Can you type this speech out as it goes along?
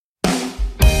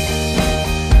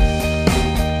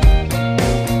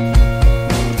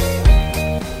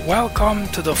Welcome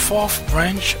to the Fourth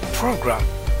Branch program.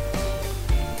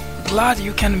 Glad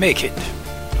you can make it.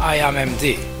 I am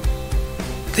MD.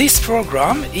 This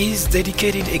program is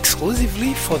dedicated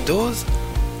exclusively for those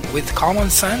with common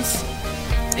sense,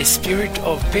 a spirit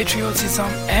of patriotism,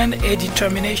 and a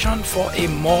determination for a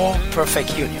more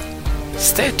perfect union.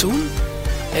 Stay tuned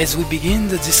as we begin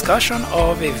the discussion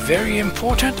of a very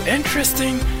important,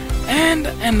 interesting, and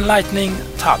enlightening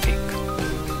topic.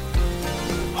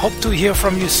 Hope to hear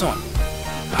from you soon.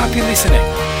 Happy listening.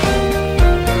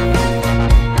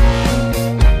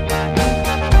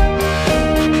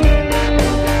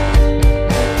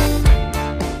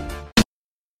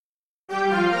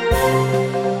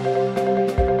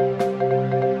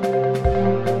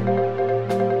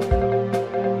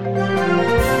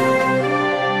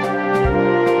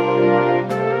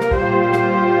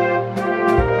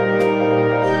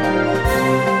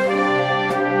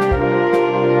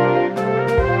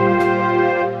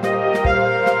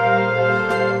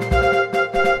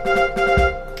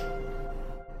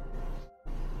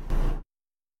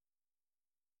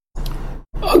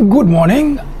 Good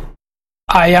morning,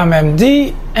 I am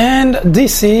MD and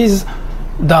this is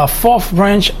the Fourth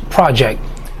Branch Project.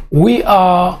 We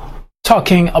are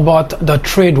talking about the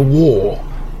trade war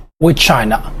with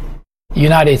China,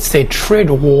 United States trade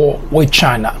war with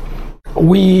China.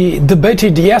 We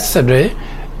debated yesterday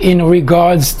in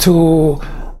regards to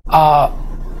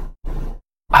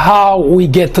how we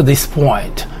get to this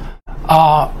point.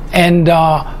 And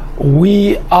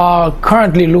we are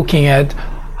currently looking at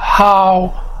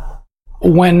how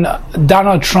when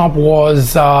Donald Trump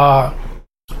was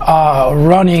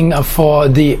running for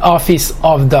the office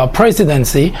of the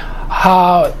presidency,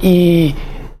 how he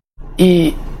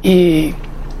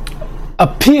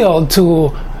appealed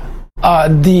to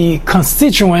the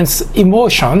constituents'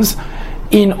 emotions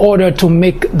in order to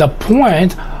make the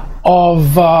point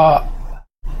of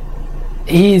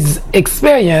his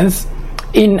experience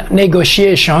in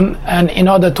negotiation, and in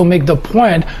order to make the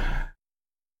point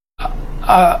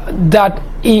that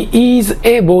he is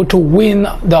able to win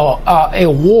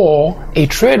a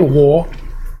trade war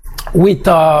with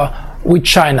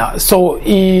China. So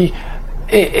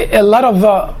a lot of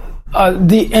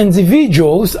the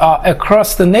individuals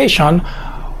across the nation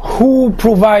who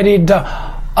provided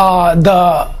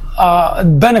the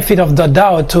benefit of the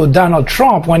doubt to Donald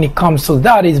Trump when it comes to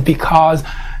that is because,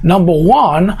 number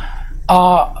one,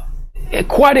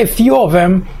 quite a few of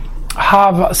them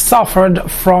have suffered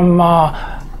from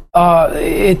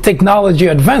technology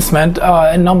advancement.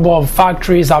 A number of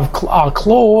factories are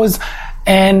closed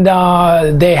and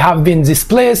they have been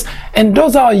displaced, and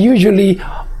those are usually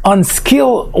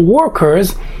unskilled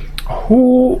workers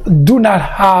who do not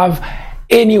have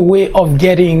any way of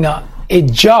getting a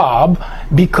job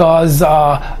because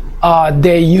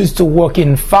they used to work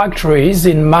in factories,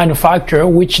 in manufacture,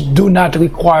 which do not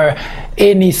require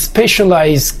any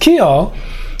specialized skill.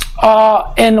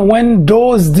 And when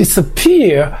those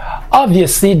disappear,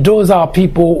 obviously those are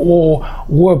people who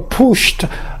were pushed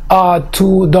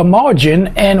to the margin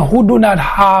and who do not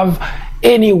have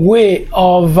any way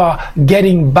of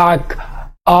getting back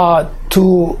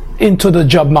into the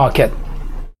job market.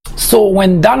 So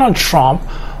when Donald Trump,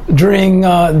 during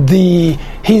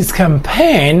his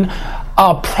campaign,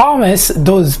 promised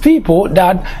those people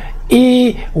that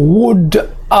he would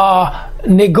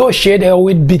negotiate or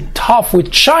would be tough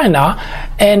with China,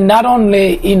 and not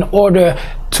only in order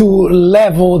to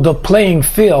level the playing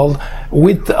field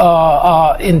with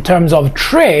in terms of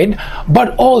trade,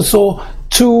 but also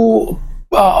to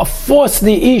force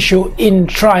the issue in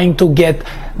trying to get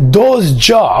those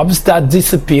jobs that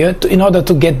disappeared in order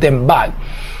to get them back.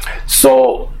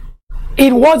 So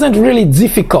it wasn't really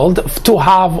difficult to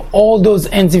have all those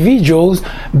individuals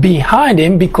behind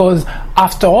him because,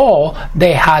 after all,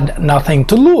 they had nothing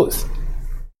to lose.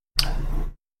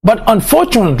 But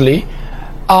unfortunately,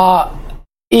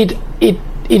 it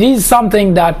is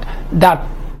something that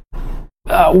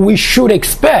we should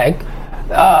expect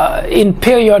in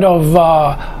period of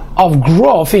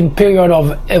growth, in period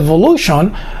of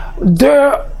evolution.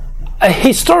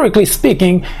 Historically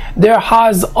speaking, there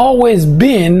has always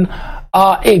been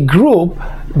a group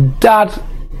that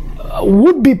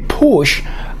would be pushed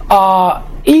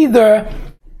either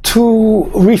to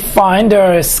refine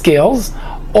their skills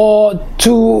or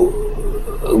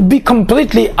to be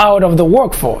completely out of the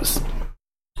workforce.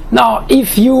 Now,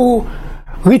 if you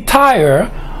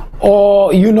retire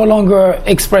or you no longer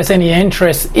express any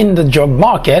interest in the job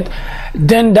market,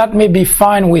 then that may be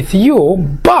fine with you.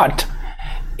 But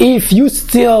if you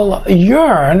still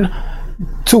yearn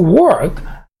to work,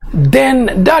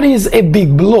 then that is a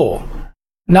big blow.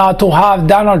 Now, to have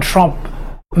Donald Trump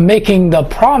making the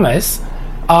promise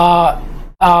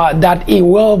that he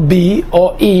will be,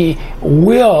 or he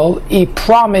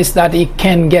promised that he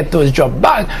can get those jobs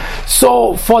back.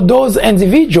 So for those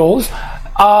individuals,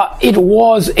 it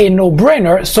was a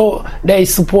no-brainer, so they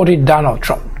supported Donald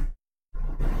Trump.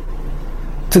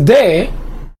 Today,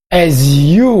 as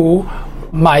you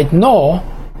might know,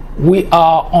 we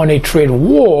are on a trade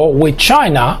war with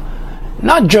China,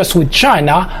 not just with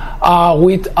China,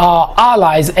 with our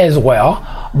allies as well,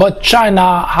 but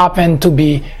China happened to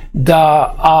be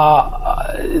the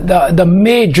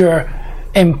major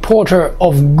importer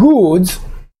of goods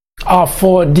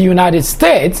for the United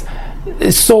States.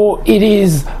 So it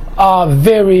is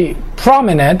very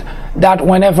prominent that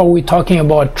whenever we're talking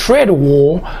about trade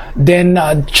war, then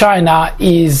China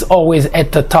is always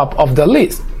at the top of the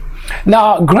list.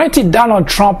 Now, granted, Donald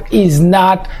Trump is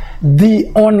not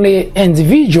the only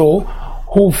individual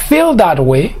who feel that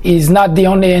way. He's not the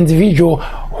only individual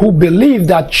who believe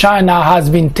that China has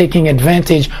been taking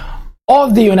advantage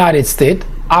of the United States.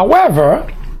 However,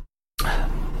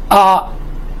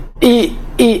 he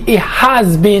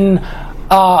has been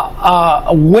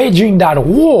waging that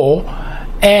war,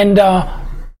 and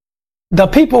the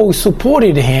people who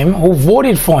supported him, who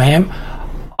voted for him,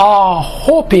 are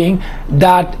hoping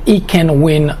that he can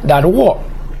win that war.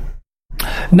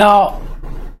 Now,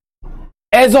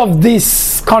 as of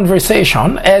this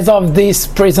conversation, as of this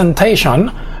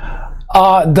presentation,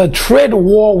 the trade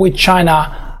war with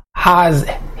China has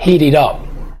heated up.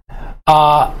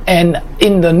 And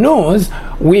in the news,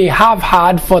 we have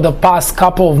had for the past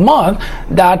couple of months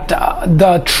that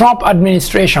the Trump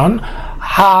administration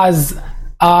has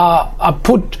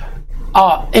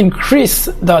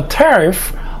increased the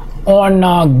tariff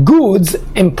on goods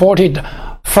imported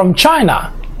from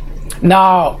China.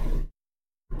 Now,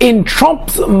 in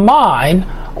Trump's mind,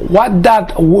 what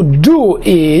that would do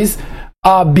is,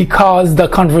 because the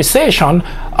conversation,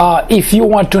 if you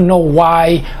want to know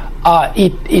why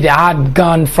it had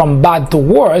gone from bad to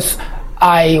worse,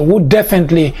 I would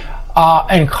definitely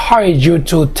encourage you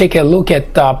to take a look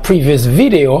at the previous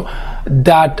video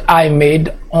that I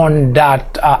made on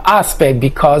that aspect,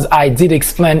 because I did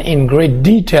explain in great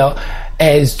detail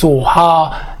as to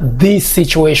how this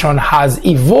situation has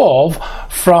evolved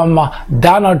from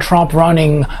Donald Trump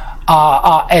running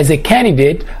as a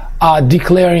candidate,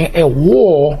 declaring a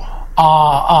war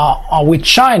with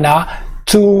China,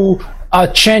 to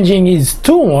changing his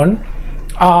tune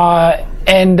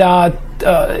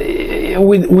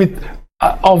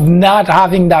of not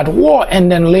having that war,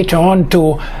 and then later on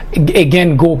to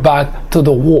again go back to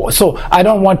the war. So I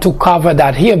don't want to cover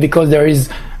that here, because there is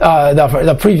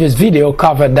the previous video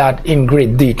covered that in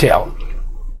great detail.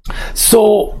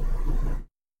 So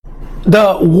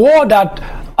the war that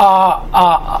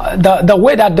the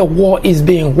way that the war is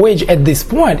being waged at this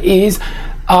point is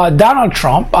Donald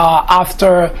Trump,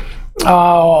 after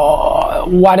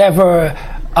whatever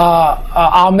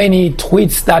how many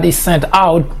tweets that he sent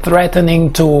out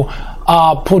threatening to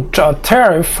put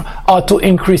tariff or to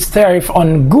increase tariff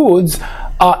on goods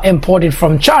imported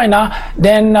from China,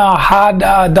 then had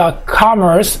the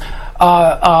Commerce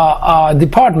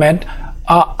Department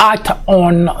act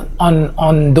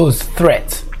on those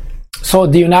threats. So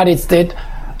the United States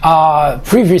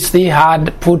previously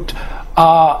had put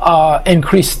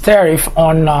increased tariff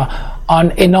on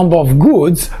a number of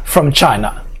goods from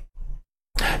China.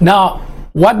 Now,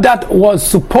 what that was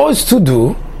supposed to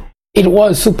do, it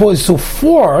was supposed to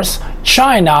force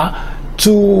China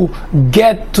to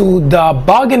get to the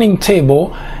bargaining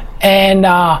table and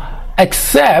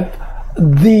accept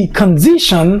the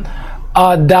condition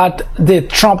that the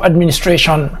Trump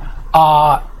administration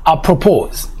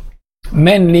proposed,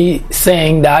 mainly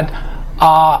saying that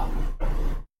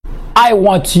I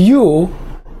want you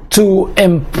to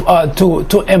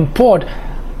import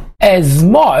as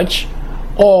much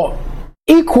or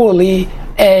equally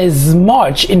as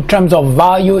much in terms of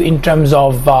value, in terms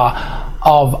of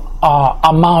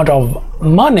amount of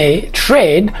money,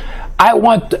 trade. I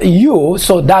want you,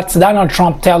 so that's Donald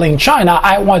Trump telling China,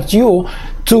 I want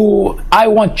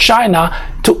China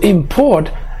to import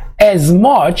as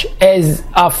much as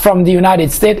from the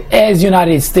United States as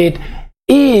United States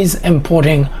is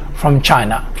importing from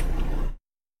China.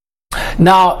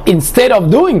 Now, instead of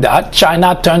doing that,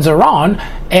 China turns around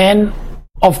and,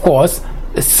 of course,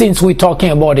 since we're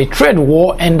talking about a trade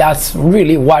war, and that's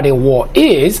really what a war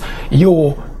is,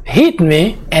 you hit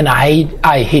me and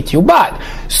I hit you back.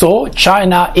 So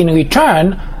China in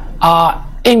return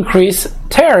increased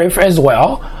tariff as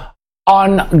well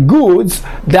on goods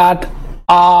that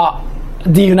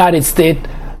the United States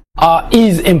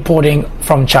is importing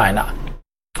from China.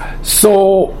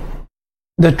 So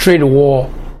the trade war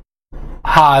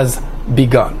has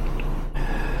begun.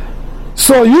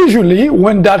 So usually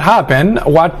when that happens,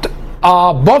 what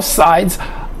both sides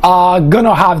are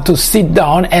gonna have to sit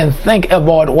down and think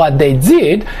about what they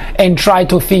did and try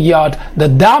to figure out the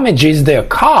damages they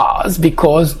caused,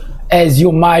 because as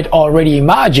you might already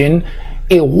imagine,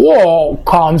 a war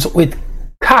comes with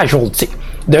casualty.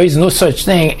 There is no such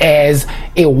thing as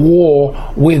a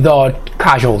war without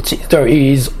casualties. There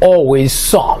is always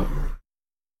some.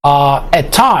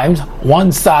 At times,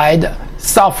 one side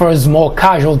suffers more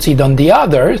casualty than the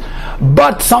other,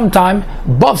 but sometimes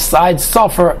both sides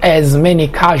suffer as many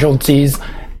casualties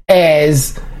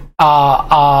as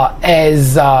the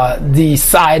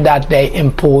side that they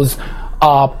impose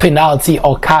penalty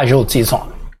or casualties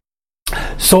on.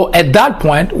 So at that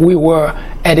point, we were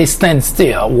at a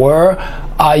standstill where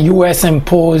U.S.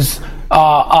 imposed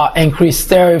increased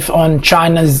tariff on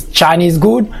Chinese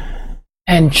good,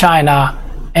 and China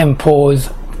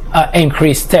imposed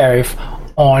increased tariff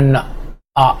on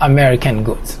American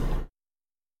goods.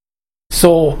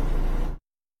 So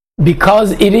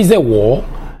because it is a war,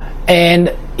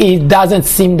 and it doesn't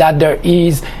seem that there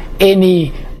is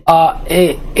any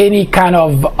kind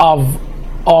of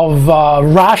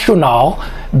rationale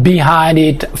behind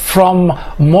it,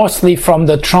 mostly from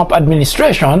the Trump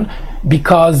administration,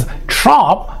 because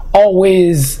Trump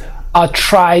always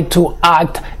tried to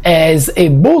act as a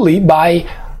bully by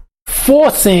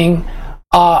forcing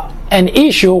an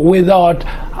issue without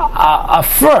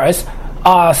first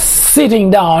sitting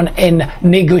down and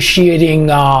negotiating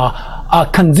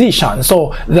conditions.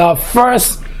 So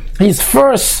his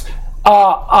first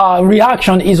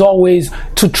reaction is always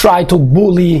to try to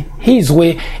bully his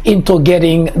way into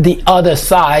getting the other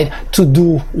side to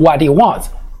do what he wants.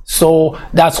 So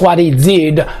that's what he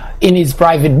did in his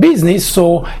private business.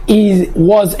 So he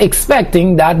was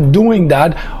expecting that doing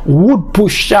that would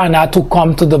push China to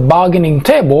come to the bargaining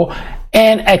table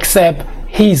and accept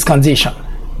his condition.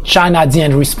 China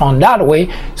didn't respond that way.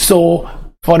 So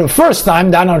for the first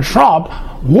time, Donald Trump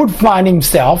would find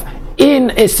himself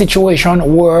in a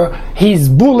situation where his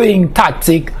bullying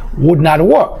tactic would not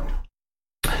work.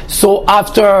 So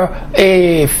after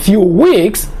a few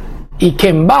weeks, he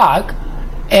came back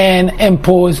and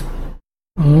imposed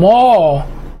more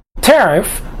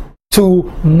tariff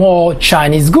to more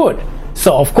Chinese goods.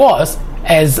 So of course,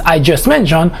 as I just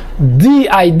mentioned, the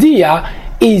idea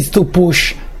is to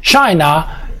push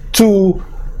China to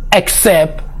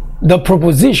accept the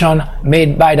proposition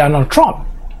made by Donald Trump.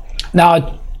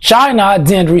 Now, China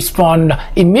didn't respond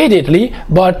immediately,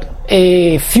 but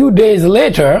a few days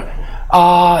later,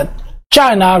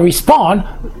 China responded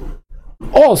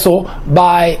also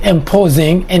by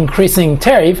increasing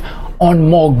tariff on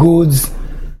more goods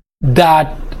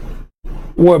that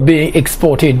were being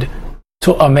exported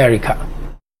to America.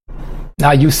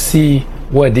 Now you see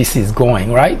where this is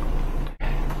going, right?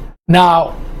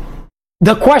 Now,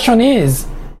 the question is,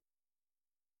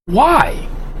 why?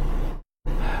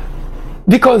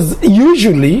 Because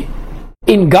usually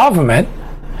in government,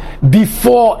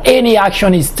 before any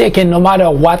action is taken, no matter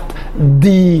what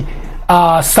the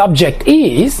subject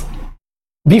is,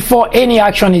 before any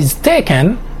action is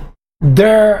taken,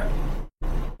 the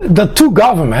two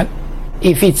government,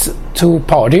 if it's two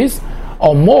parties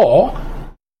or more,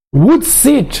 would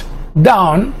sit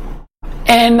down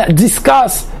and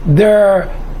discuss their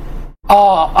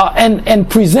and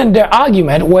present their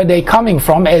argument, where they're coming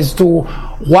from, as to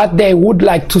what they would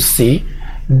like to see.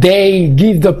 They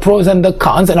give the pros and the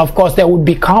cons, and of course there would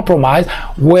be compromise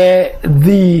where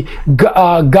the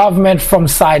government from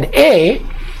side A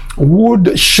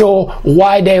would show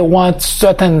why they want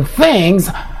certain things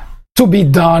to be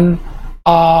done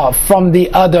from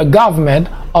the other government,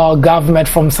 or government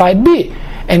from side B.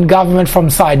 And government from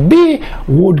side B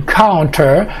would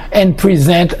counter and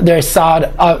present its side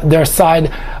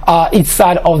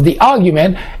of the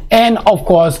argument, and of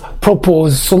course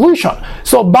propose solution.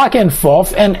 So back and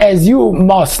forth. And as you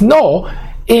must know,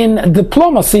 in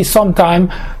diplomacy,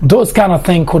 sometimes those kind of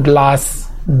things could last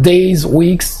days,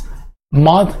 weeks,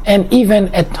 months, and even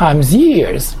at times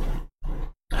years.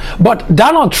 But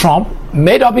Donald Trump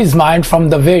made up his mind from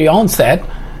the very onset.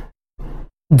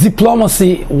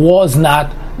 Diplomacy was not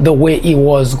the way he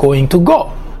was going to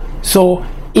go. So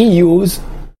he used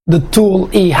the tool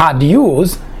he had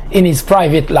used in his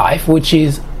private life, which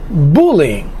is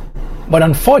bullying. But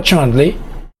unfortunately,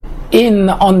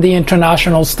 on the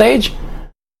international stage,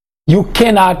 you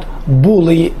cannot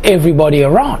bully everybody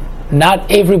around. Not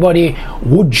everybody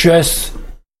would just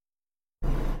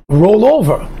roll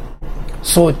over.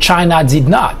 So China did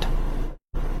not.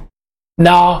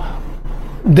 Now,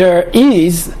 there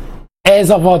is,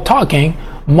 as of our talking,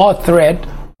 more threat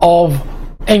of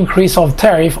increase of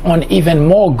tariff on even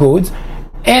more goods.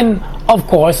 And of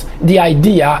course, the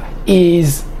idea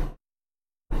is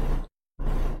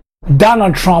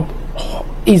Donald Trump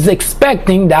is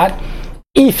expecting that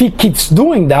if he keeps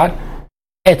doing that,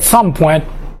 at some point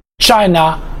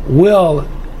China will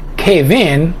cave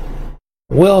in,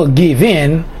 will give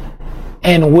in,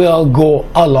 and will go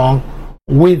along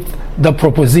with the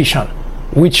proposition,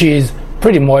 which is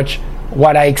pretty much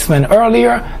what I explained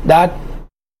earlier, that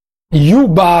you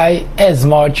buy as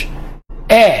much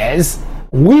as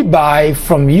we buy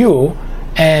from you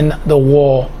and the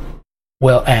war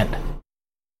will end.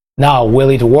 Now, will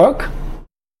it work?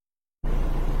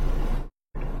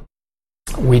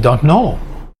 We don't know,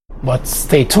 but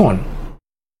stay tuned.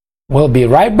 We'll be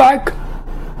right back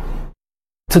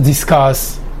to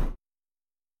discuss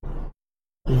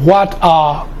what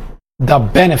are the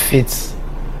benefits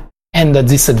and the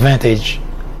disadvantage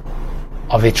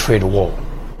of a trade war.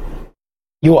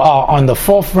 You are on the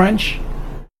Fourth Branch,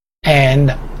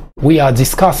 and we are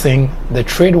discussing the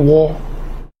trade war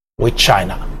with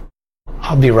China.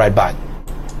 I'll be right back.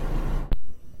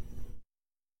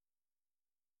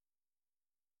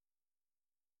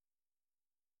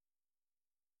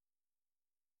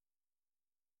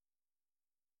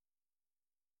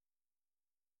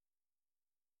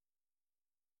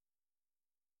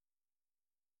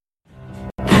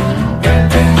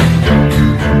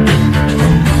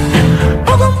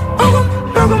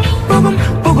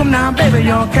 Now, baby,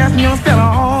 you're casting your spell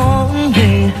on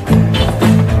me.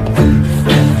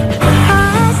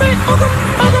 I say,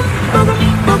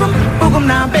 boogum,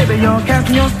 now, baby, you're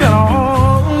casting your spell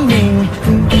on me.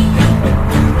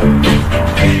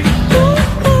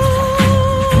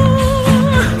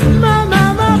 Ooh,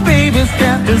 my baby's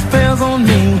cast his spells on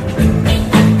me.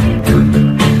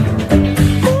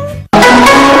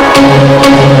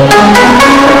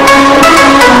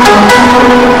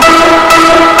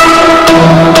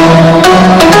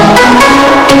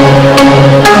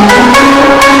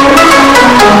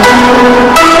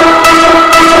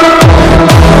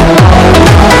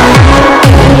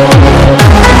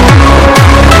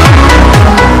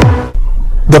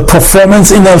 The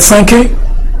performance in Helsinki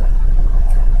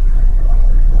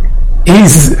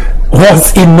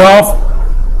was enough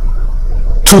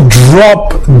to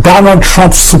drop Donald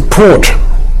Trump's support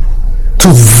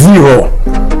to zero,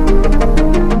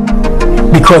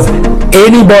 because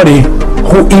anybody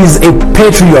who is a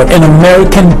patriot, an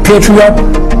American patriot,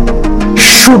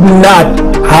 should not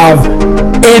have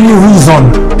any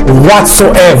reason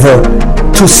whatsoever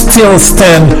to still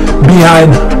stand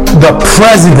behind the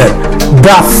president,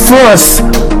 the first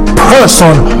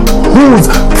person whose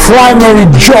primary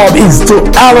job is to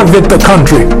elevate the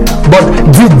country, but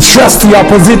did just the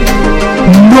opposite.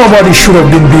 Nobody should have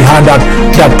been behind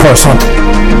that person.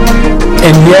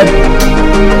 And yet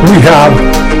we have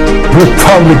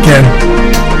Republicans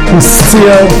who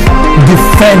still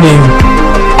defending,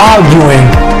 arguing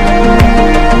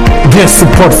their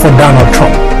support for Donald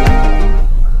Trump.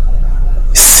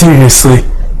 Seriously?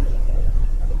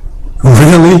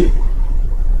 Really?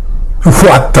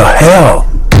 What the hell?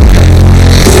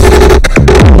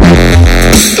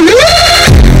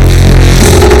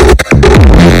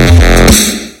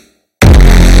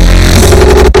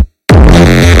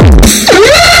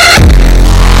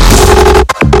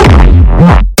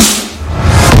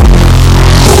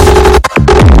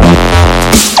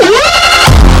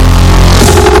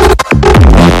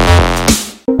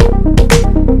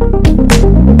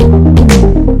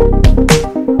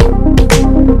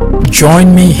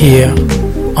 Join me here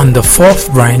on the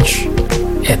Fourth Branch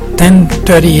at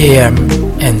 10:30 a.m.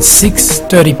 and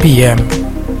 6:30 p.m.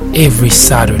 every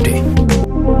Saturday.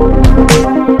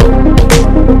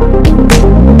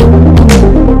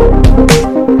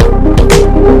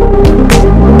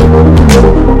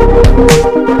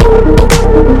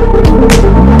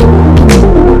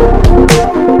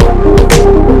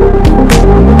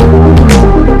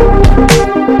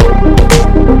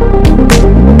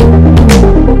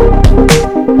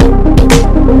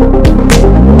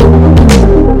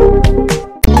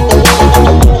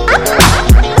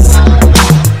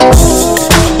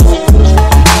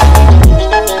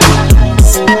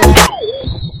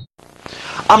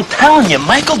 I'm telling you,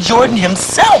 Michael Jordan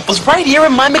himself was right here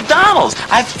in my McDonald's.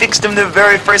 I fixed him the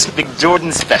very first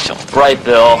McJordan special. Right,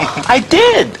 Bill? I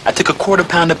did. I took a quarter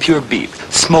pound of pure beef,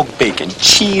 smoked bacon,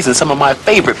 cheese, and some of my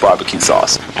favorite barbecue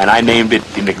sauce, and I named it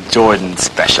the McJordan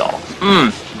special.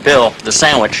 Bill, the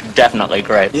sandwich, definitely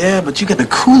great. Yeah, but you got the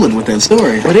cooling with that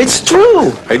story. But it's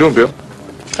true. How you doing, Bill?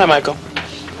 Hi, Michael.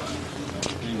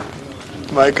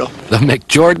 Michael. The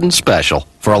McJordan Special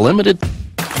for a limited.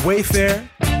 Wayfair,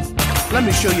 Let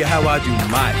me show you how I do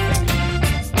my thing.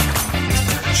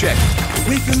 Check it.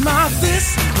 Wait for my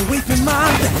this, wait for my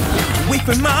that. Wait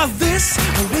for my this,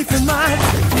 wait for my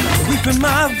that. Wait for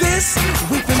my this,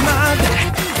 wait for my that.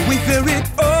 Wait for it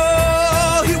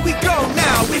all. Here we go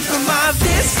now. Wait for my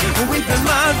this, wait for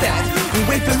my that.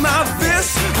 Wait for my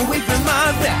this, wait for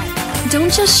my that.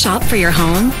 Don't just shop for your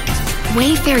home.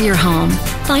 Wayfair your home.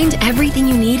 Find everything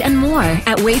you need and more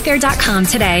at wayfair.com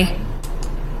today.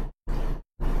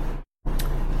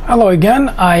 Hello again,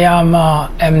 I am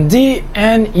MD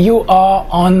and you are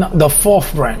on the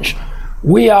fourth branch.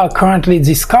 We are currently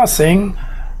discussing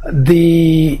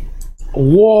the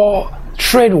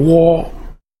trade war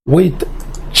with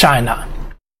China.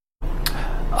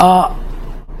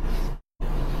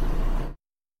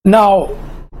 Now,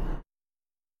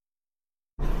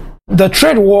 the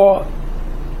trade war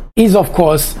is of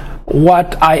course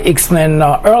what I explained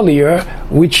earlier,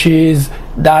 which is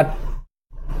that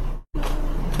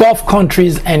both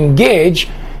countries engage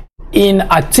in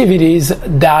activities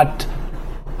that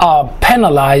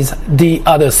penalize the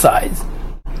other side.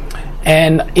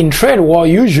 And in trade war,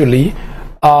 usually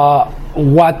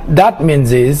what that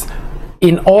means is,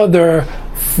 in order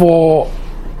to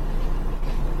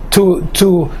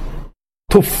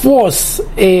force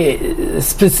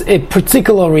a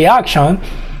particular reaction,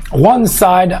 one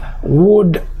side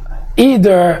would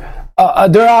either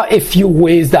there are a few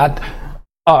ways that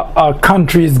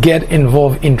countries get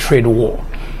involved in trade war.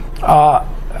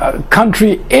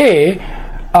 Country A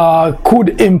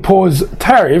could impose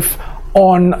tariff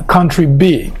on country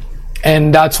B,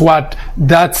 and that's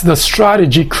the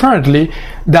strategy currently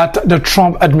that the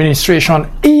Trump administration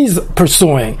is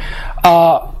pursuing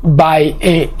by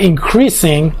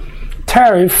increasing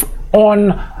tariff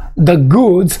on the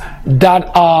goods that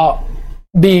are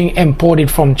being imported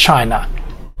from China.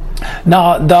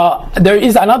 Now, there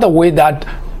is another way that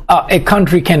a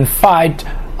country can fight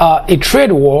a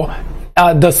trade war.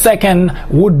 The second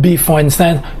would be, for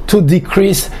instance, to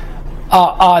decrease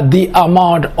the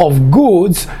amount of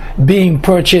goods being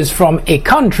purchased from a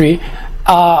country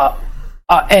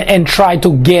and try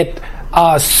to get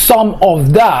some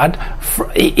of that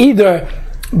either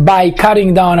by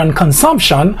cutting down on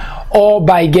consumption or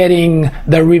by getting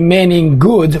the remaining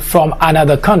goods from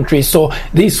another country. So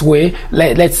this way,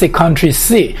 let's say country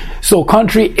C. So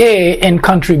country A and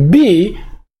country B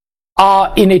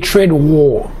are in a trade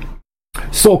war.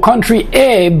 So country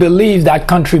A believes that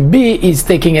country B is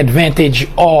taking advantage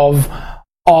of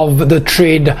the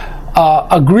trade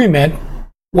agreement.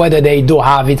 Whether they do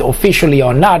have it officially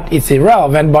or not, it's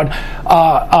irrelevant, but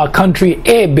country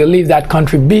A believes that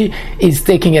country B is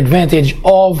taking advantage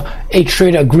of a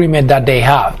trade agreement that they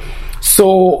have.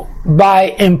 So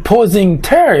by imposing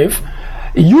tariff,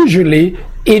 usually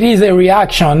it is a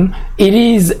reaction, it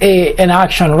is an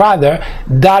action rather,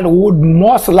 that would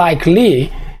most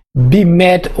likely be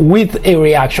met with a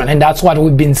reaction. And that's what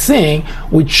we've been seeing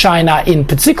with China in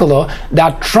particular,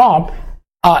 that Trump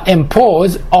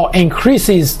impose or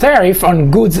increases tariff on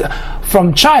goods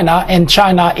from China, and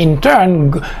China in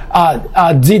turn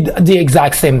did the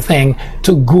exact same thing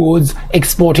to goods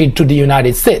exported to the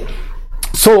United States.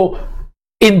 So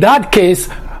in that case,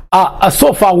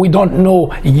 so far we don't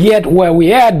know yet where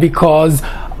we're at, because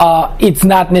it's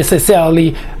not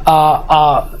necessarily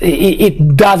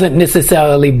it doesn't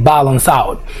necessarily balance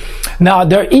out. Now,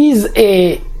 there is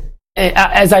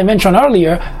as I mentioned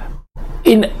earlier,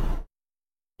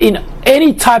 in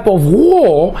any type of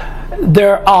war,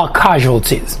 there are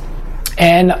casualties.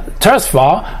 And thus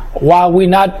far, while we're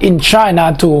not in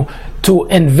China to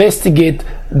investigate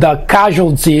the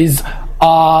casualties,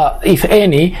 if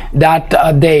any,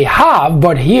 that they have,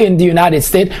 but here in the United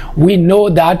States, we know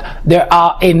that there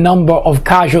are a number of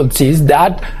casualties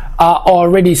that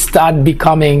already start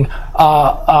becoming,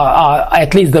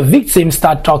 at least the victims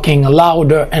start talking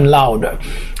louder and louder,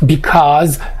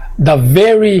 because the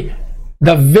very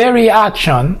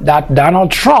action that Donald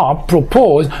Trump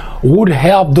proposed would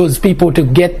help those people to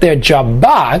get their job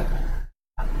back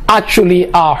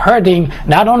actually are hurting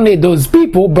not only those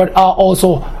people, but are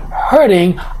also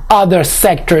hurting other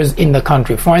sectors in the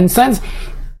country. For instance,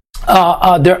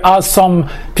 there are some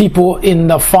people in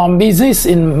the farm business,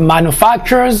 in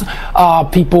manufacturers,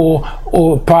 people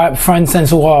who, for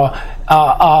instance, who are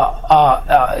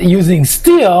using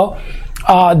steel.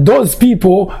 Those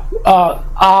people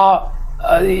are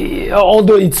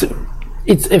although it's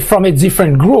from a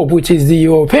different group, which is the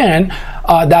European,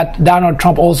 that Donald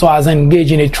Trump also has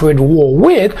engaged in a trade war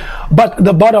with. But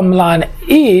the bottom line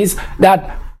is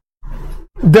that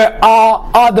there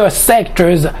are other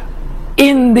sectors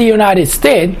in the United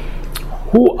States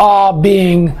who are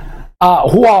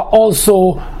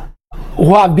also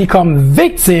who have become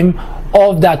victim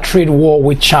of that trade war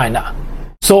with China.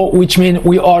 So, which means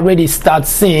we already start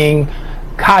seeing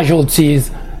casualties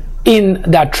in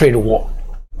that trade war.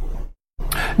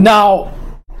 Now,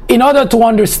 in order to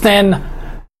understand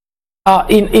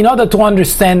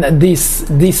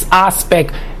this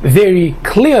aspect very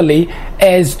clearly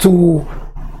as to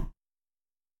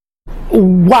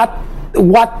what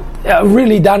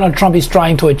really Donald Trump is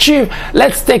trying to achieve,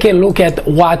 let's take a look at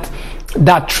what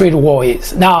that trade war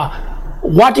is. Now,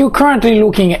 what you're currently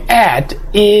looking at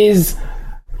is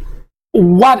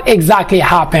what exactly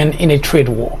happened in a trade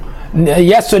war.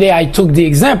 Yesterday I took the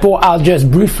example. I'll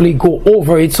just briefly go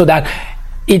over it so that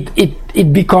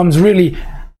it becomes really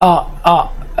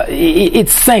it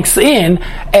sinks in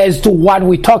as to what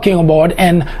we're talking about,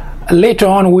 and later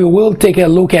on we will take a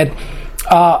look at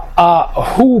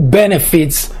who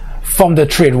benefits from the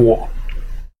trade war.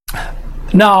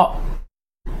 Now,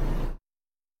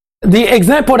 the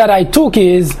example that I took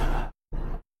is,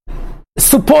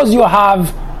 suppose you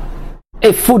have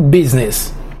a food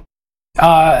business.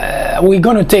 We're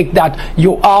going to take that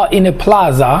you are in a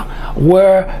plaza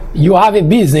where you have a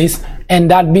business, and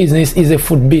that business is a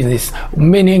food business,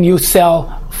 meaning you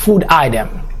sell food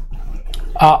item,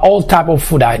 all type of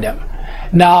food item.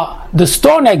 Now, the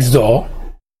store next door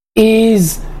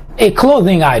is a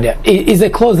clothing item, is a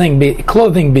clothing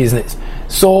business.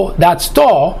 So that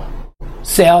store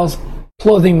sells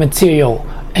clothing material,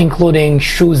 including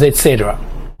shoes, etc.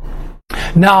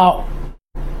 Now,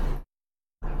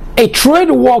 a trade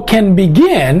war can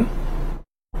begin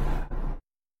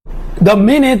the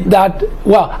minute that,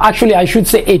 well, actually I should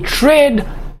say a trade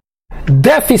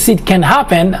deficit can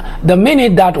happen the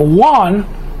minute that one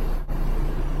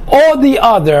or the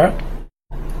other,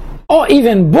 or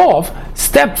even both,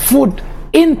 step foot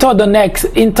into the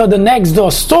next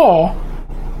door store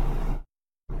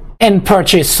and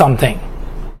purchase something.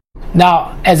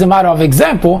 Now, as a matter of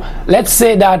example, let's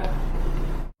say that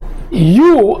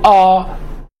you are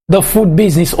the food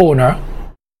business owner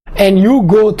and you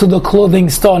go to the clothing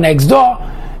store next door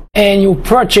and you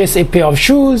purchase a pair of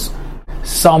shoes,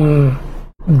 some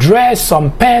dress,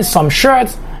 some pants, some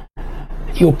shirts.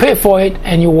 You pay for it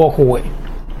and you walk away.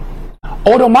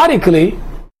 Automatically,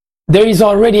 there is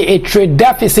already a trade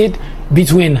deficit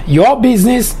between your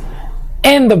business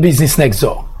and the business next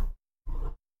door.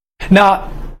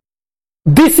 Now,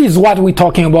 this is what we're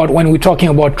talking about when we're talking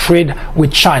about trade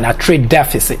with China, trade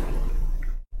deficit.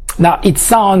 Now, it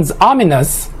sounds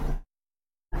ominous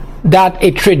that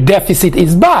a trade deficit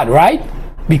is bad, right?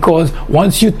 Because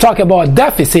once you talk about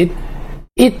deficit,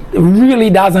 it really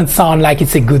doesn't sound like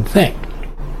it's a good thing.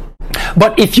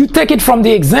 But if you take it from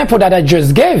the example that I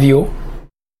just gave you,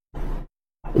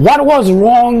 what was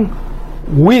wrong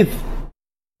with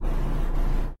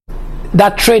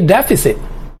that trade deficit?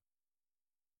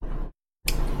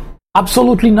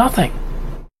 Absolutely nothing.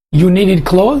 You needed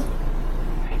clothes,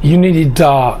 you needed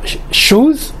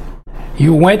shoes,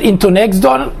 you went into next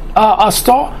door a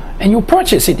store and you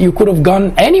purchased it. You could have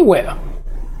gone anywhere.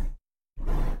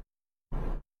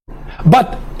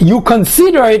 But you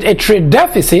consider it a trade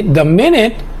deficit the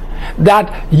minute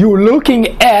that you're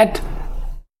looking at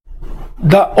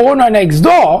the owner next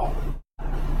door.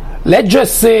 Let's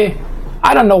just say,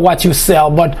 I don't know what you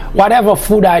sell, but whatever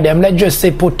food item, let's just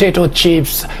say potato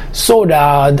chips,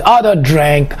 soda, other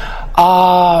drink,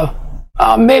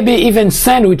 maybe even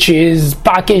sandwiches,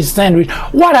 packaged sandwich,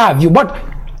 what have you. But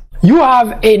you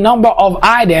have a number of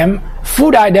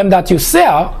food item that you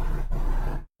sell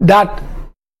that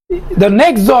the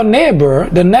next door neighbor,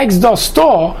 the next door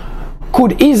store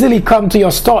could easily come to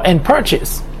your store and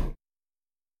purchase.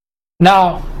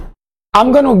 Now,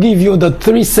 I'm going to give you the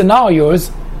 3 scenarios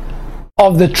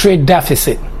of the trade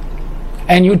deficit,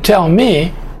 and you tell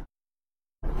me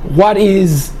where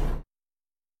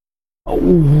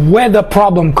the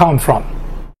problem comes from.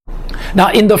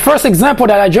 Now, in the first example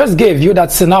that I just gave you,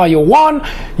 that scenario 1,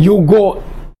 you go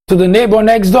to the neighbor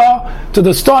next door, to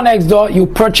the store next door, you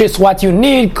purchase what you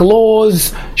need,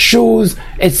 clothes, shoes,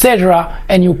 etc.,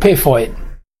 and you pay for it.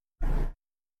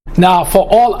 Now, for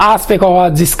all aspects of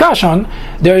our discussion,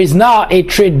 there is now a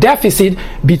trade deficit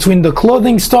between the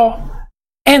clothing store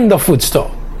and the food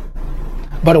store.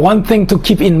 But one thing to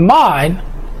keep in mind,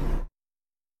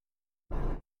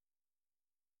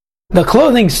 the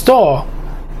clothing store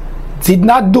did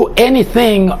not do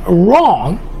anything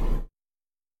wrong,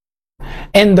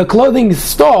 and the clothing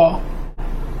store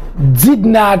did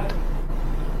not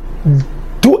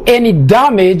do any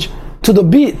damage to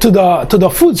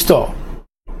the food store.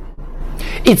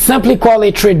 It's simply called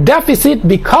a trade deficit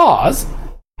because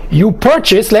you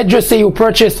purchase, let's just say you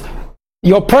purchase,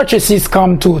 your purchases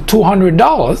come to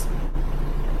 $200,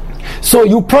 So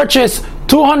you purchase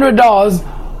 $200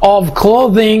 of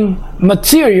clothing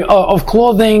material,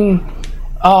 from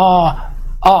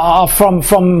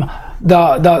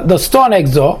the store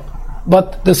next door,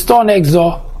 but the store next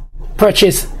door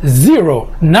purchased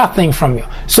nothing from you.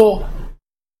 So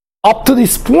up to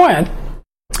this point,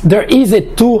 there is a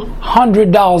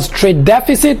 $200 trade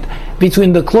deficit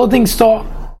between the clothing store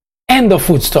and the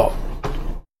food store.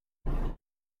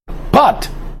 But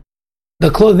the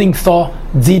clothing store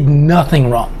did nothing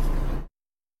wrong.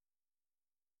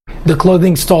 The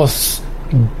clothing store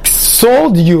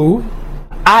sold you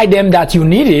item that you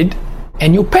needed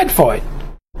and you paid for it.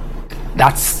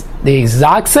 That's the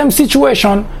exact same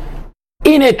situation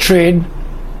in a trade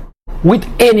with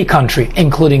any country,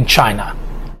 including China.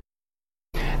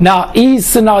 Now, is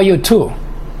scenario 2.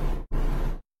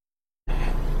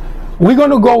 We're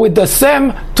going to go with the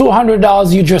same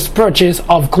 $200 you just purchased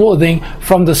of clothing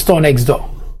from the store next door.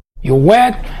 You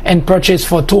went and purchased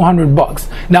for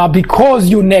 $200. Now, because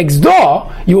you next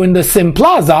door, you're in the same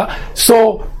plaza,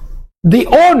 so the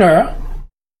owner,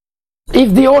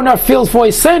 if the owner feels for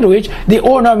a sandwich, the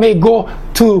owner may go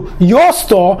to your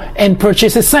store and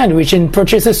purchase a sandwich and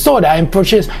purchase a soda and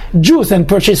purchase juice and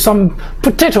purchase some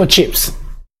potato chips.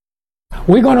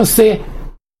 We're going to say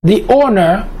the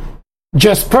owner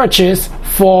just purchased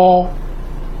for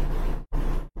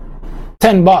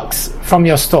 $10 from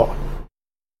your store.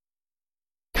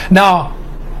 Now,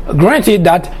 granted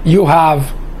that you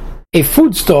have a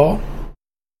food store,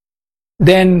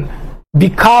 then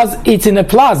because it's in a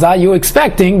plaza, you're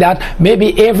expecting that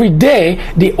maybe every day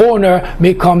the owner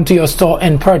may come to your store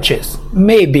and purchase.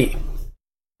 Maybe.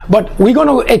 But we're going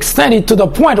to extend it to the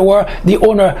point where the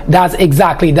owner does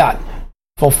exactly that.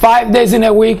 For 5 days in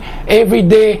a week, every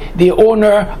day the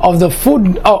owner of the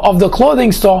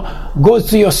clothing store goes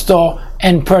to your store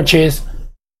and purchase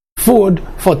food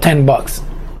for $10.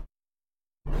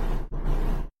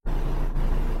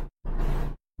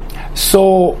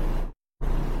 So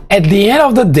at the end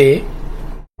of the day,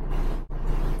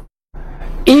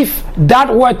 if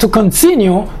that were to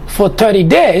continue for 30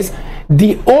 days,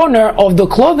 the owner of the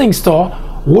clothing store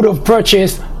would have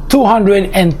purchased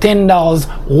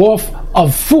 $210 worth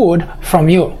of food from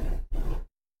you.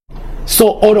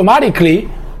 So automatically,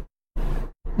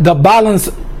 the balance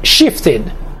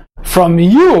shifted from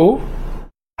you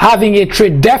having a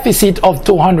trade deficit of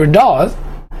 $200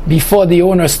 before the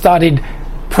owner started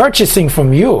purchasing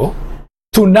from you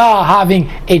to now having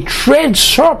a trade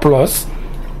surplus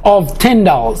of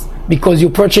 $10 because you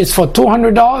purchased for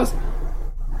 $200,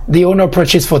 the owner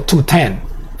purchased for $210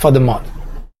 for the month.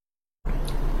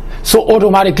 So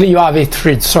automatically you have a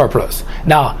trade surplus.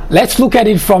 Now let's look at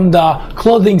it from the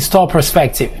clothing store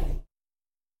perspective.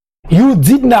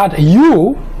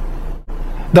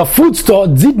 The food store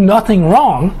did nothing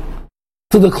wrong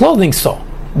to the clothing store.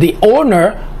 The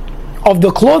owner of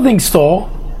the clothing store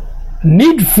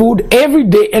need food every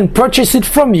day and purchase it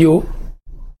from you,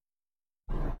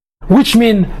 which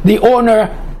means the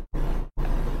owner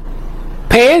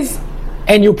pays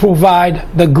and you provide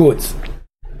the goods.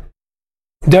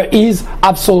 There is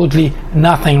absolutely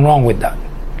nothing wrong with that.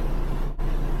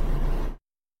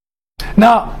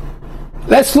 Now,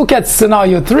 let's look at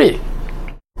scenario 3,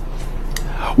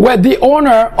 where the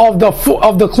owner of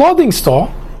the clothing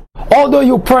store, although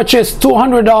you purchased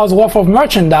 $200 worth of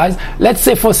merchandise, let's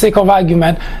say for sake of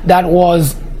argument that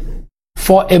was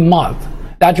for a month,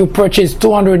 that you purchased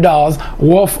 $200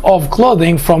 worth of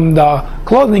clothing from the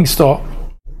clothing store,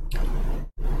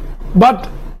 but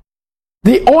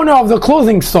the owner of the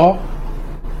clothing store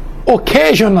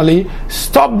occasionally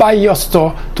stopped by your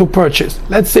store to purchase.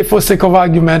 Let's say for sake of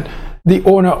argument, the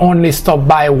owner only stopped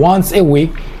by once a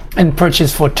week and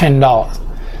purchased for $10.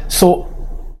 So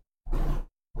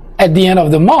at the end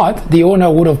of the month, the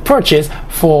owner would have purchased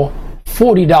for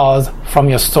 $40 from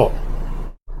your store.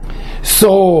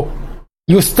 So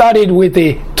you started with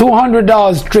a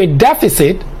 $200 trade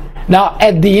deficit. Now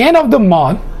at the end of the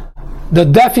month, the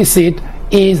deficit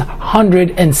is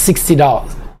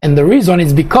 $160. And the reason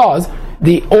is because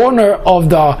the owner of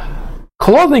the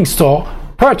clothing store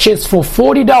purchased for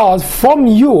 $40 from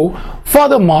you for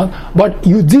the month, but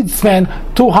you did spend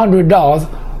 $200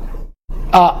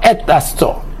 at that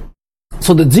store.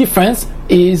 So the difference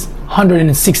is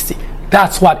 $160.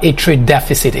 That's what a trade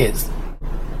deficit is.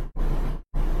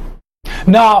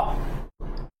 Now,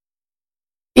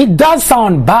 it does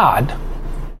sound bad,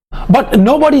 but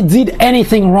nobody did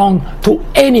anything wrong to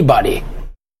anybody,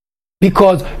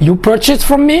 because you purchase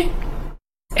from me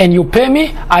and you pay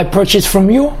me, I purchase from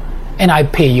you and I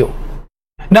pay you.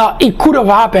 Now, it could have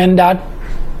happened that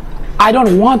I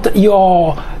don't want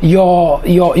your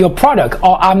product,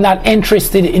 or I'm not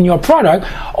interested in your product,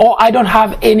 or I don't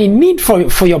have any need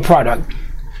for your product.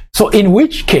 So in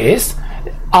which case,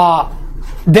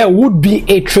 there would be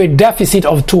a trade deficit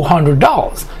of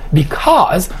 $200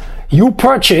 because you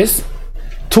purchase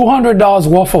 $200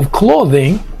 worth of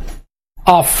clothing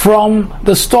from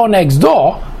the store next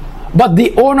door, but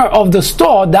the owner of the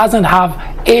store doesn't have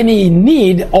any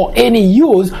need or any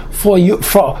use for your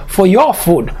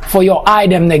food, for your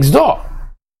item next door.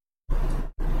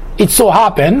 It so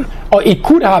happen, or it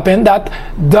could happen, that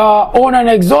the owner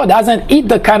next door doesn't eat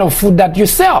the kind of food that you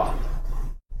sell.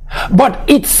 But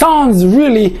it sounds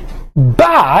really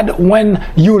bad when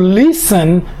you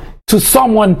listen to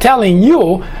someone telling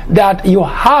you that you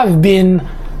have been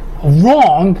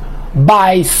wronged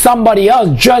by somebody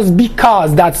else just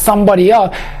because that somebody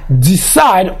else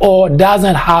decide or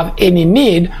doesn't have any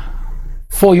need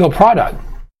for your product.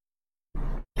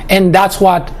 And that's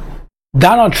what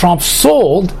Donald Trump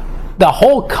sold the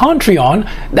whole country on,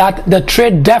 that the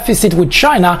trade deficit with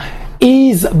China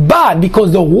is bad,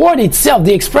 because the word itself,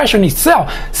 the expression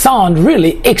itself, sounds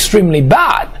really extremely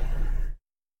bad.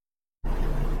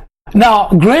 Now,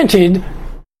 granted,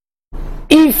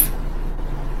 if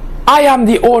I am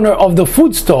the owner of the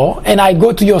food store and I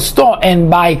go to your store and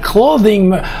buy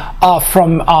clothing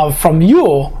from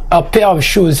you, a pair of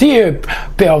shoes here,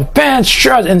 pair of pants,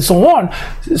 shirts, and so on.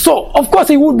 So of course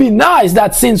it would be nice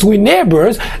that since we're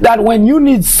neighbors, that when you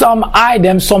need some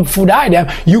item, some food item,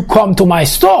 you come to my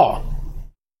store.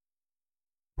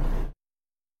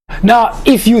 Now,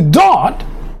 if you don't,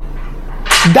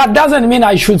 that doesn't mean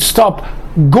I should stop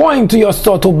going to your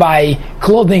store to buy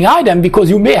clothing item, because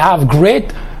you may have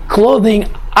great clothing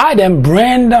item,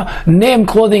 brand name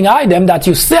clothing item that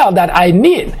you sell that I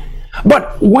need.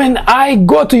 But when I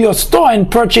go to your store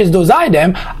and purchase those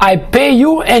items, I pay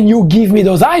you and you give me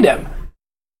those items.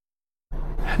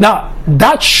 Now,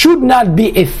 that should not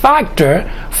be a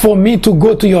factor for me to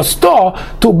go to your store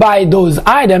to buy those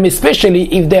items,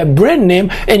 especially if they're brand name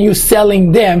and you're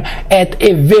selling them at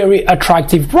a very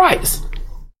attractive price.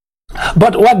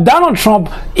 But what Donald Trump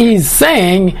is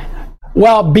saying,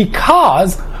 well,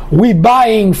 because we're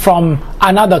buying from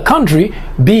another country,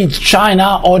 be it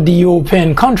China or the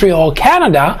European country or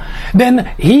Canada, then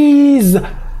he's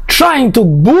trying to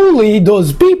bully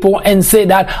those people and say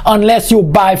that unless you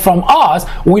buy from us,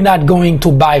 we're not going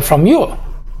to buy from you.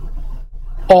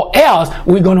 Or else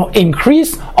we're going to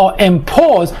increase or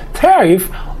impose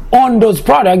tariff on those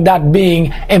products that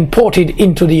being imported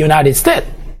into the United States.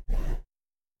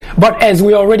 But as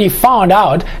we already found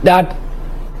out that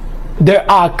there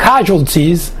are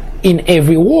casualties in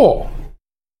every war,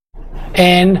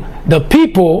 and the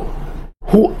people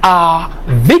who are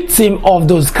victims of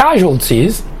those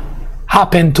casualties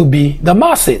happen to be the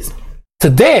masses.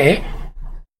 Today,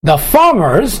 the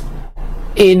farmers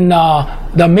in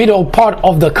the middle part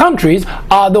of the countries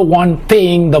are the one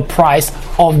paying the price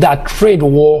of that trade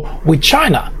war with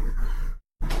China.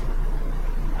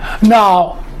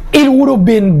 Now, it would have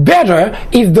been better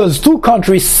if those two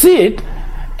countries sit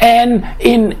and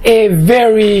in a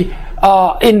very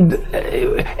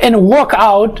and work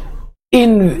out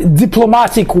in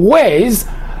diplomatic ways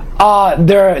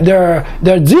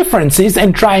their differences,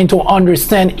 and trying to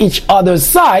understand each other's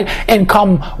side and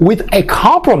come with a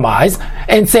compromise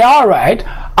and say, all right,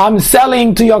 I'm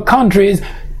selling to your countries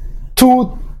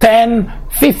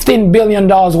 $10-15 billion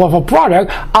worth of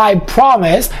product. I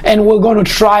promise, and we're going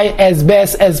to try as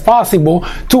best as possible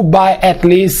to buy at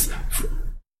least,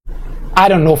 I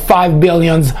don't know, 5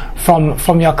 billions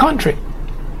from your country.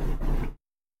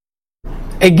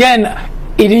 Again,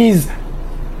 it is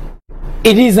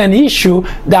an issue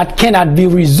that cannot be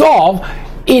resolved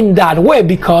in that way,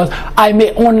 because I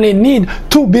may only need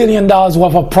 $2 billion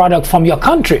worth of product from your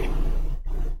country,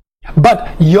 but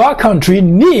your country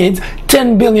needs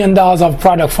 $10 billion of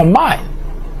product from mine.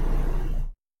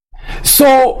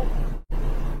 So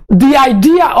the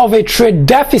idea of a trade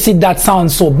deficit that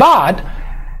sounds so bad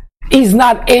is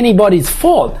not anybody's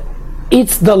fault.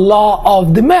 It's the law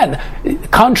of demand.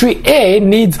 Country A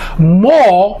needs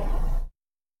more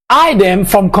item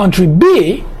from country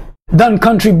B than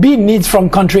country B needs from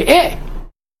country A.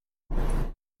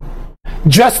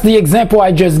 Just the example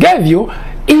I just gave you,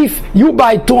 if you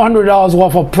buy $200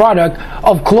 worth of product,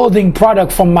 of clothing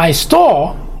product from my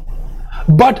store,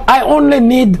 but I only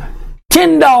need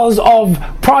 $10 of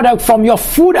product from your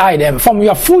food item, from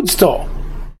your food store.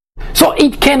 So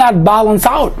it cannot balance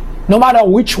out, no matter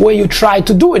which way you try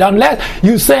to do it, unless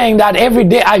you're saying that every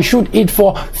day I should eat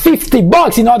for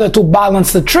 $50 in order to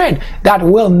balance the trade. That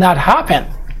will not happen,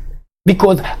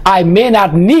 because I may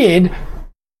not need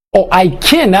or I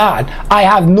cannot, I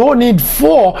have no need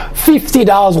for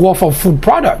 $50 worth of food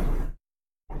product.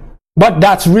 But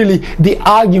that's really the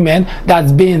argument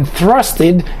that's being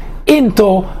thrusted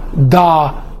into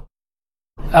the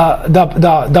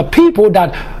people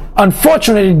that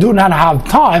unfortunately do not have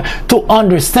time to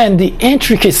understand the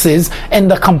intricacies and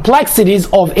the complexities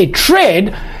of a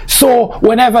trade. So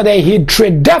whenever they hit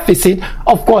trade deficit,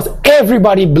 of course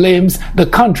everybody blames the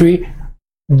country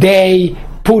they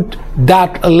put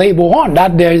that label on.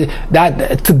 That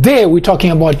today we're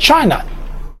talking about China.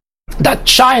 That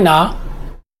China,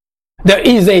 there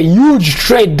is a huge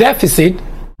trade deficit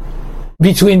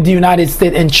between the United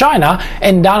States and China,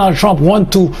 and Donald Trump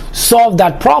wants to solve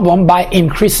that problem by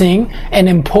increasing and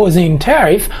imposing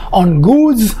tariff on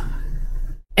goods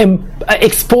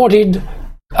imported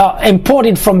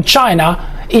from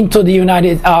China into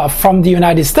the from the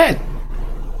United States.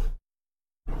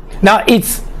 Now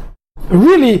it's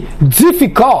really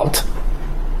difficult,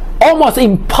 almost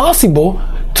impossible,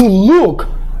 to look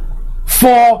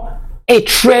for a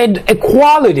trade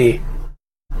equality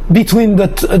between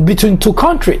two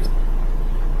countries,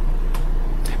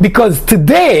 because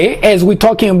today, as we're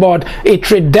talking about a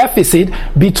trade deficit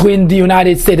between the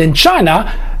United States and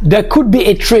China, there could be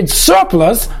a trade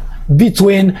surplus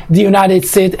between the United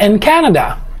States and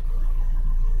Canada,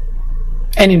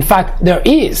 and in fact there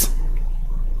is.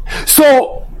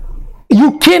 So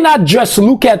you cannot just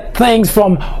look at things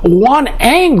from one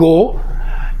angle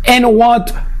and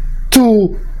want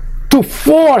to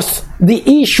force the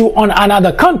issue on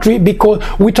another country, because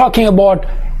we're talking about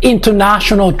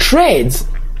international trades.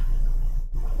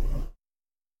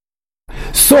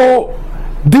 So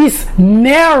this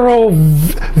narrow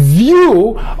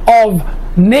view of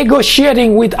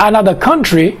negotiating with another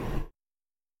country,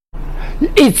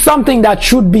 it's something that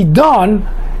should be done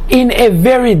in a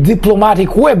very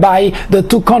diplomatic way by the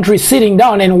two countries sitting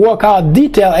down and work out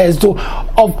detail as to,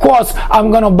 of course, I'm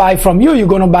going to buy from you, you're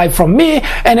going to buy from me,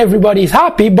 and everybody's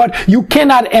happy. But you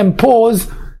cannot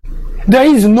impose, there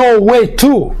is no way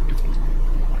to.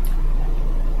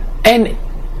 And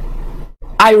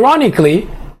ironically,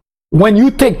 when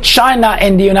you take China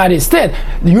and the United States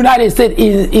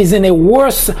is in a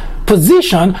worse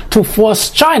position to force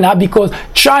China, because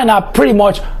China pretty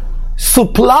much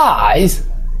supplies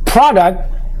product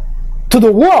to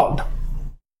the world.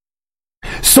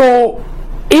 So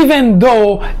even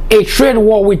though a trade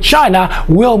war with China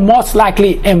will most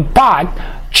likely impact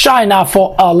China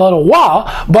for a little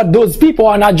while, but those people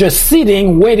are not just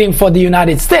sitting waiting for the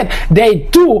United States. They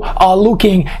too are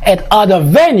looking at other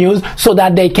venues so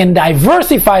that they can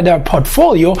diversify their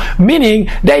portfolio, meaning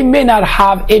they may not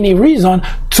have any reason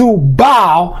to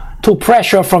bow to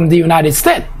pressure from the United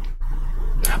States.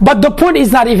 But the point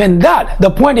is not even that.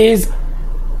 The point is,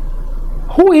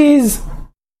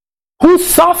 who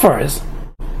suffers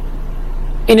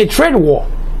in a trade war?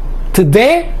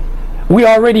 Today, we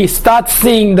already start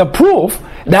seeing the proof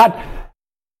that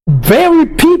very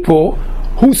people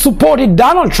who supported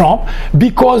Donald Trump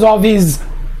because of his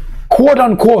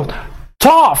quote-unquote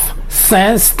tough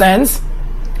stance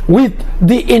with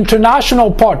the international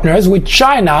partners, with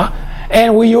China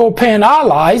and with European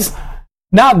allies,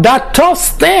 now that tough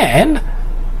stand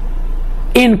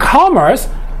in commerce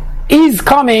is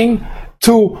coming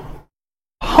to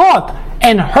hurt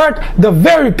and hurt the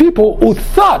very people who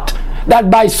thought that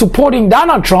by supporting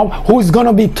Donald Trump, who is going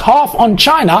to be tough on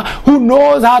China, who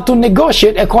knows how to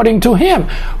negotiate according to him,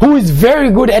 who is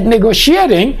very good at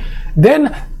negotiating,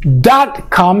 then that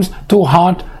comes to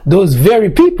haunt those very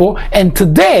people. And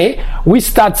today we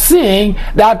start seeing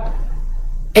that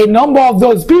a number of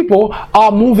those people are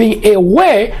moving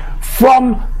away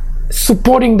from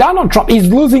supporting Donald Trump. He's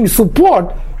losing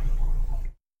support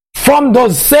from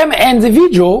those same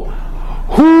individuals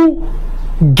who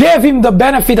gave him the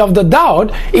benefit of the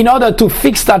doubt in order to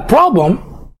fix that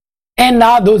problem. And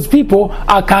now those people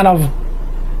are kind of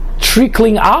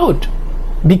trickling out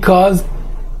because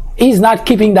he's not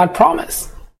keeping that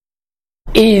promise.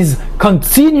 He's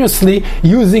continuously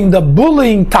using the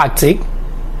bullying tactic,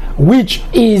 which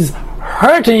is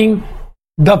hurting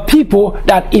the people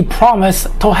that he promised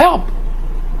to help.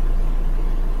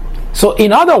 So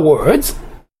in other words,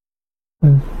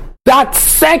 that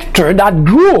sector, that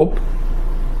group,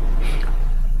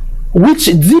 which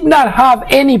did not have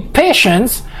any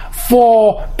patience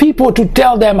for people to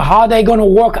tell them how they're going to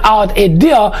work out a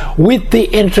deal with the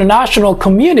international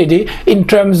community in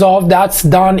terms of, that's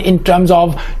done in terms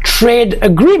of trade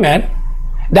agreement,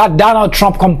 that Donald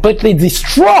Trump completely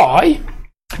destroyed.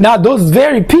 Now those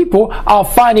very people are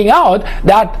finding out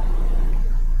that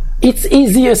it's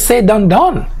easier said than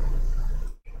done.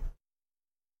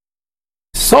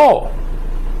 So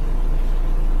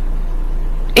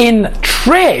in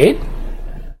trade,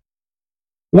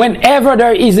 whenever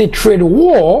there is a trade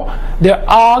war, there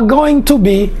are going to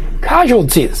be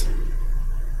casualties.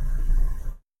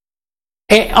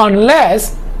 And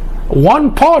unless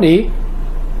one party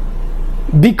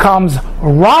becomes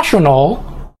rational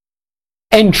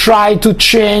and try to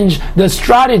change the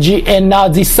strategy and now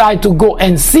decide to go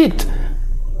and sit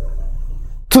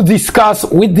to discuss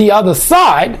with the other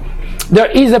side,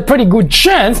 there is a pretty good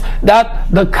chance that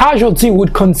the casualty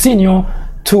would continue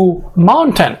to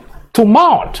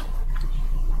mount.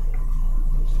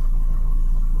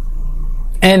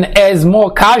 And as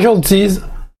more casualties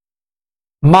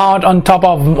mount on top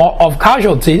of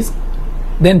casualties,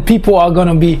 then people are going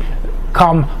to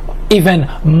become even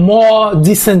more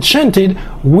disenchanted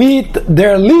with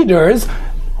their leaders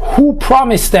who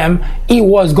promised them he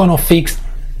was going to fix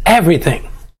everything.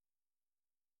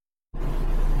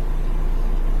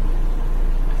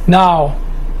 Now,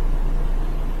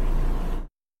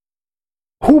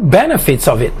 who benefits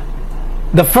of it?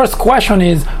 The first question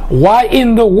is, why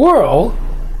in the world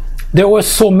there were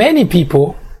so many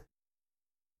people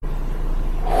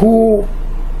who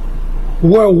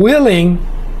were willing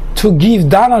to give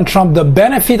Donald Trump the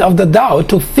benefit of the doubt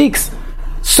to fix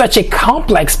such a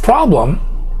complex problem?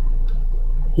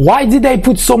 Why did they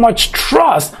put so much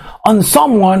trust on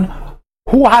someone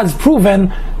who has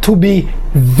proven to be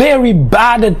very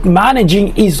bad at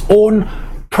managing his own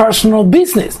personal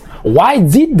business? Why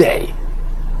did they?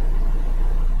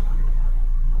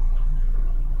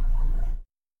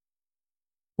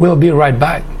 We'll be right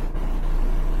back.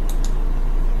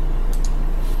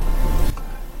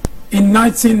 In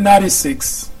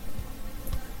 1996,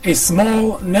 a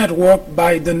small network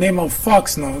by the name of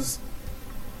Fox News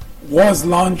was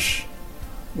launched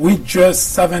with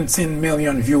just 17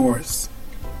 million viewers.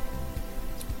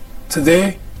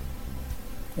 Today,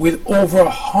 with over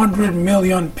 100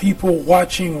 million people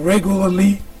watching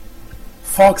regularly,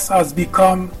 Fox has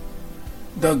become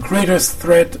the greatest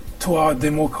threat to our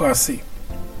democracy,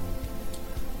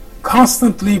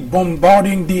 constantly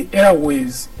bombarding the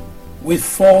airwaves with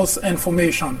false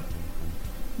information,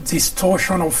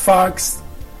 distortion of facts,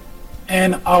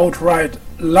 and outright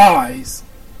lies,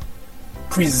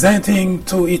 presenting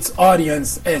to its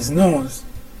audience as news.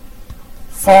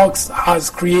 Fox has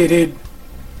created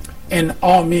an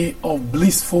army of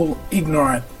blissful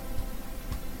ignorance.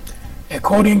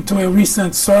 According to a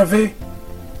recent survey,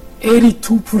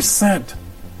 82%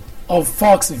 of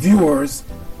Fox viewers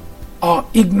are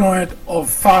ignorant of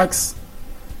facts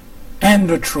and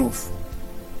the truth.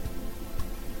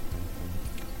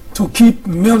 To keep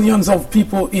millions of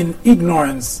people in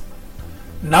ignorance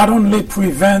not only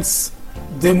prevents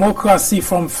democracy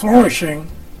from flourishing,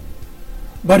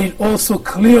 but it also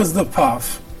clears the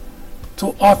path to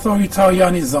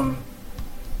authoritarianism,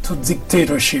 to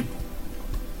dictatorship.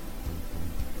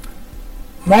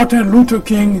 Martin Luther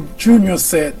King Jr.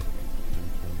 said,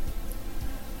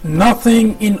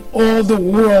 "Nothing in all the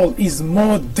world is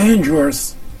more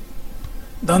dangerous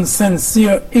than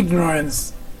sincere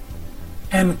ignorance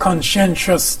and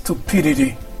conscientious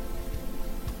stupidity."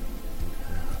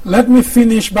 Let me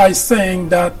finish by saying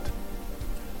that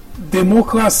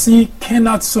democracy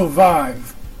cannot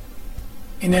survive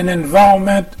in an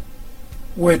environment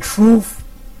where truth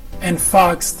and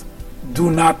facts do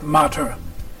not matter.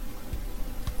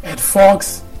 At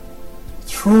Fox,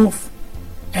 truth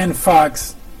and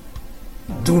facts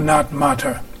do not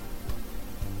matter.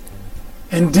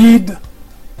 Indeed,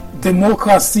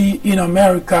 democracy in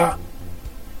America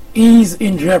is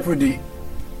in jeopardy.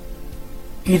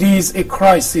 It is a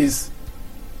crisis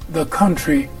the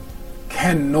country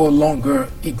can no longer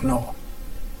ignore.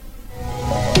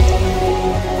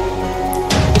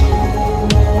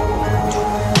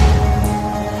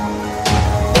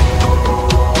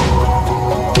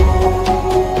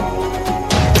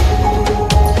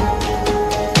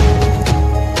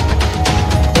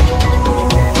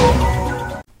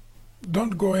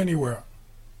 Don't go anywhere.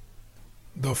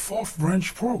 The Fourth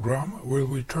Branch program will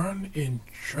return in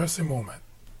just a moment.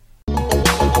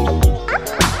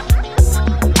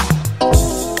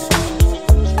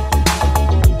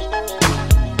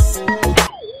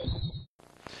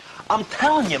 I'm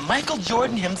telling you, Michael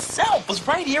Jordan himself was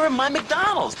right here in my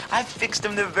McDonald's. I fixed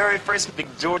him the very first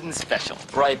McJordan special.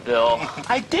 Right, Bill.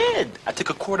 I did. I took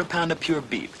a quarter pound of pure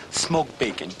beef, smoked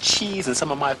bacon, cheese, and some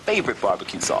of my favorite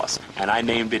barbecue sauce, and I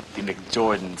named it the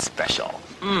McJordan special.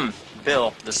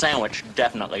 Bill, the sandwich,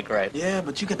 definitely great. Yeah,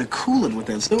 but you got the cooling with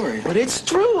that story. But it's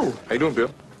true. How you doing,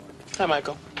 Bill? Hi,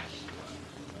 Michael.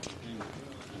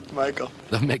 Michael.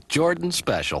 The McJordan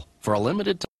Special for a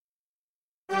limited time.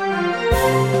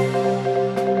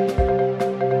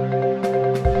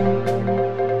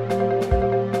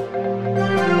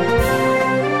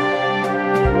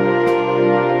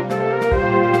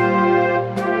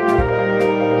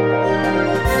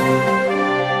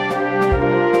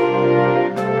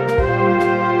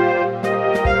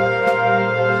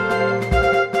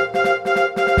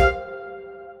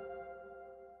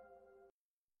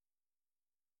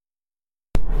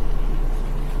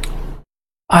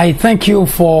 I thank you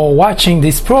for watching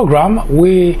this program.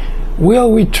 We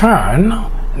will return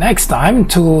next time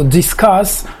to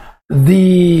discuss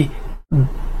the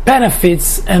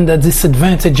benefits and the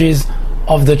disadvantages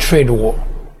of the trade war.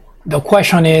 The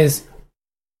question is,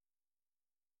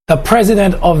 the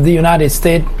President of the United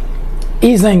States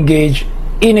is engaged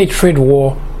in a trade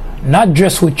war, not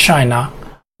just with China,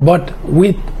 but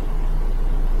with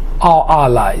our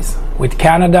allies, with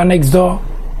Canada next door,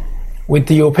 with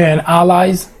the European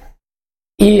allies.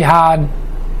 He had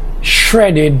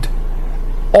shredded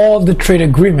all the trade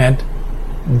agreements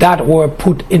that were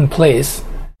put in place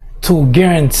to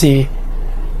guarantee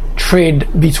trade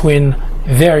between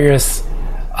various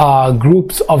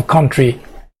groups of countries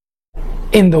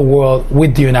in the world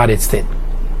with the United States.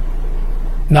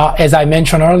 Now, as I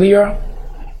mentioned earlier,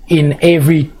 in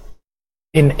every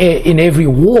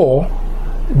war,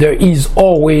 there is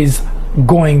always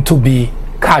going to be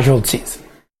casualties.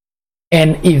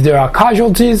 And if there are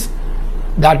casualties,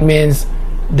 that means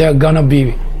there's gonna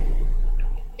be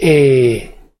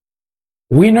a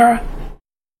winner,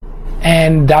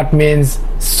 and that means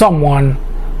someone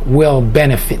will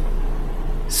benefit.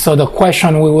 So the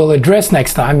question we will address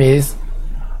next time is,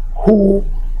 who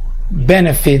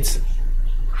benefits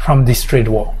from this trade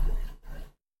war?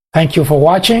 Thank you for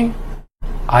watching.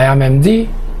 I am MD.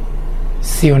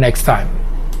 See you next time.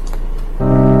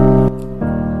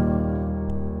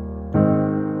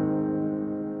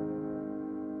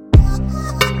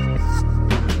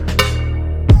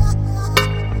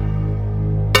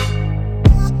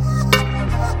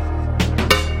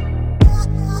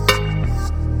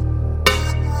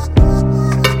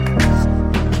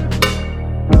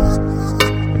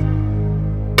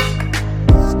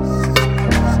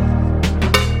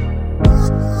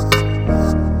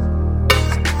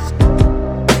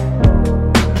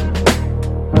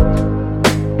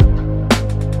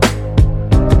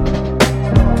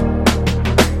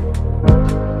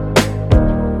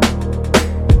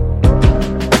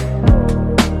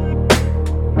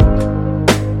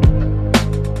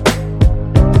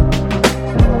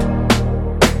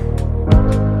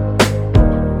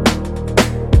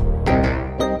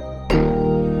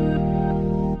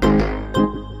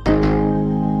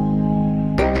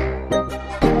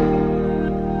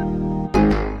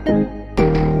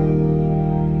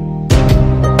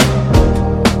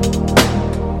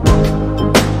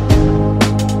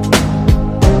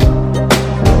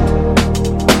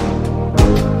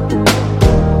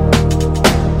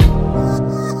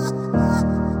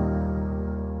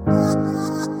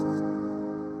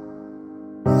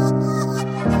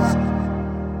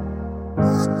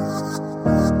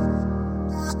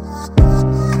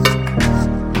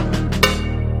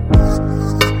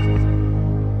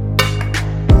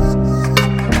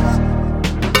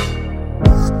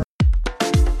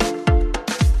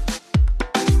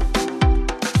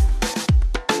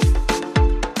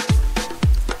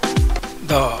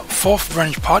 The Fourth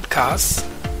Branch Podcast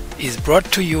is brought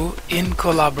to you in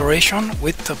collaboration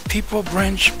with the People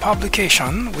Branch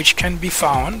publication, which can be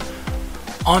found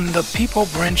on the People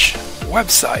Branch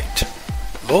website,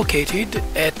 located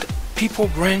at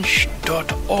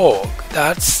peoplebranch.org.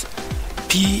 That's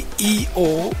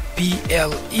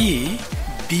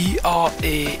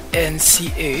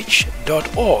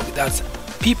peoplebranch.org. That's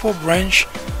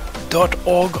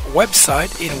peoplebranch.org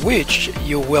website, in which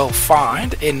you will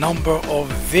find a number of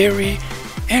very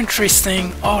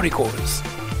interesting articles.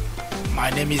 My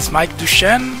name is Mike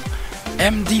Duchesne,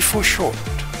 MD for short.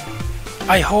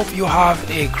 I hope you have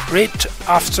a great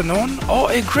afternoon or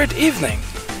a great evening,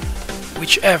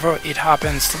 whichever it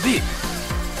happens to be.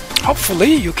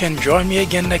 Hopefully you can join me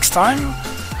again next time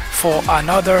for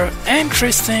another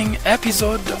interesting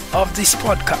episode of this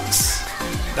podcast.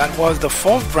 That was the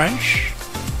Fourth Branch,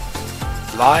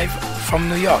 live from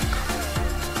New York.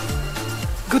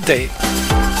 Good day.